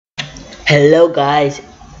Hello guys,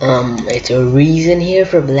 it's a Reason here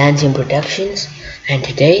for Balancing Productions, and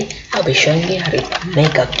today I'll be showing you how to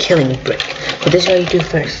make a killing brick. But this is what you do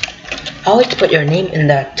first. Always put your name in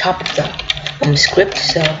the top of the script,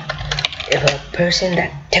 so if a person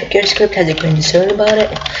that took your script has a concern about it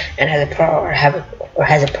and has a problem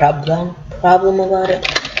about it,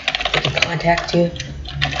 they can contact you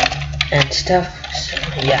and stuff. So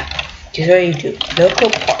yeah, this is what you do. Local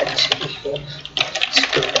parts equals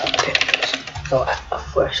script.Parent. So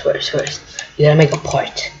first, you gotta make a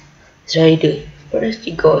part. So you do. First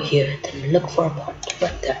you go here, then look for a part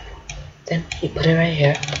like that. Then you put it right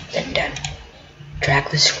here, then drag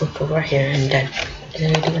the script over here, and then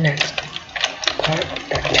you do next.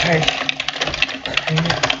 Part.Touched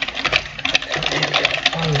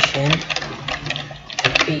function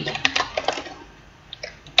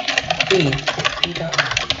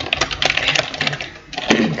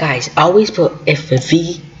v.Parent. Guys, always put if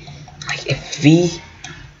v,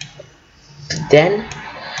 then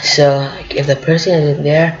so like if the person isn't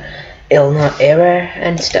there, it'll not error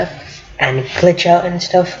and stuff and glitch out and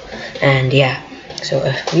stuff. And yeah, so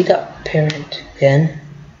if v.Parent, then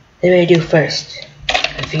what do we do first?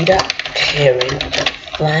 v.Parent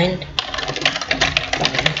find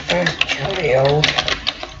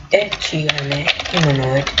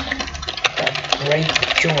findFirstChild'Humanoid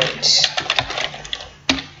BreakJoints.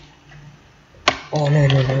 Oh no,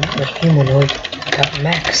 humanoid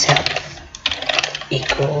MaxHealth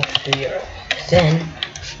equals 0. Then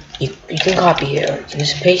you can copy it, or you can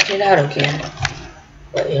just paste it out again,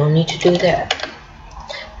 but you don't need to do that.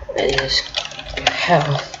 It is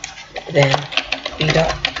health, then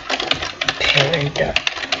v.Parent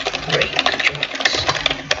BreakJoints.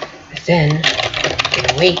 Then you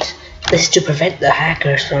can wait. This is to prevent the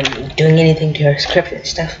hackers from doing anything to your script and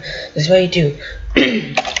stuff. This is what you do.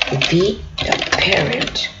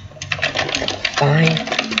 v.Parent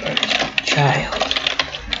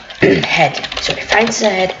findFirstChild'Head. So it finds the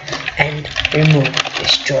head and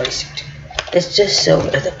destroys it. That's just so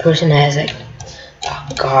if the person has like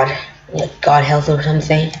God health or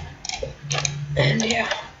something. And yeah.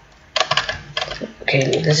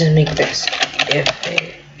 Okay, let's just make this. If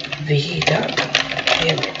v.Parent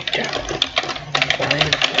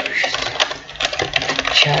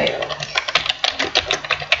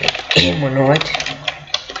findFirstChild'Humanoid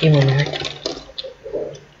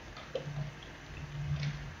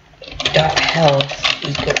health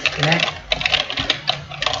equals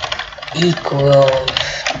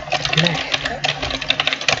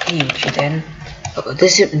math.huge. Then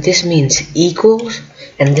this means equals,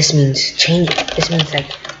 and this means change. This means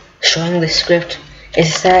like showing the script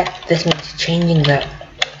is that. This means changing the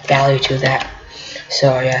value to that.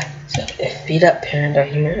 So yeah, so if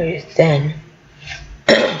v.Parent.Humanoid, then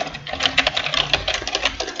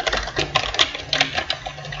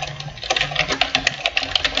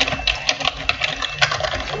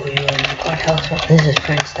this is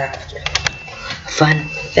print stuff. Fun.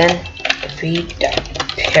 Then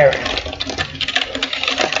v.Parent.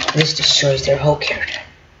 This destroys their whole character.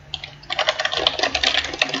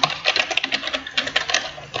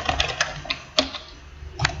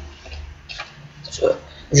 So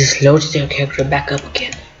this loads their character back up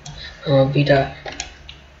again. v.Parent.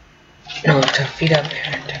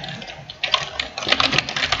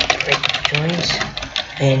 BreakJoints,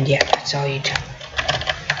 and yeah, that's all you do.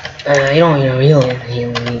 You don't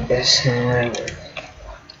need this. Whatever.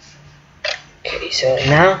 Okay, so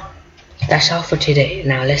now that's all for today.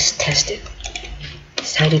 Now let's test it.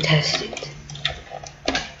 It's time to test it.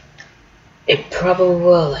 It probably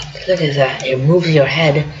will, like, look at that. It moves your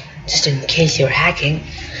head just in case you're hacking.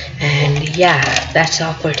 And yeah, that's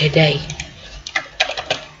all for today.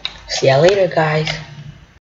 See ya later, guys.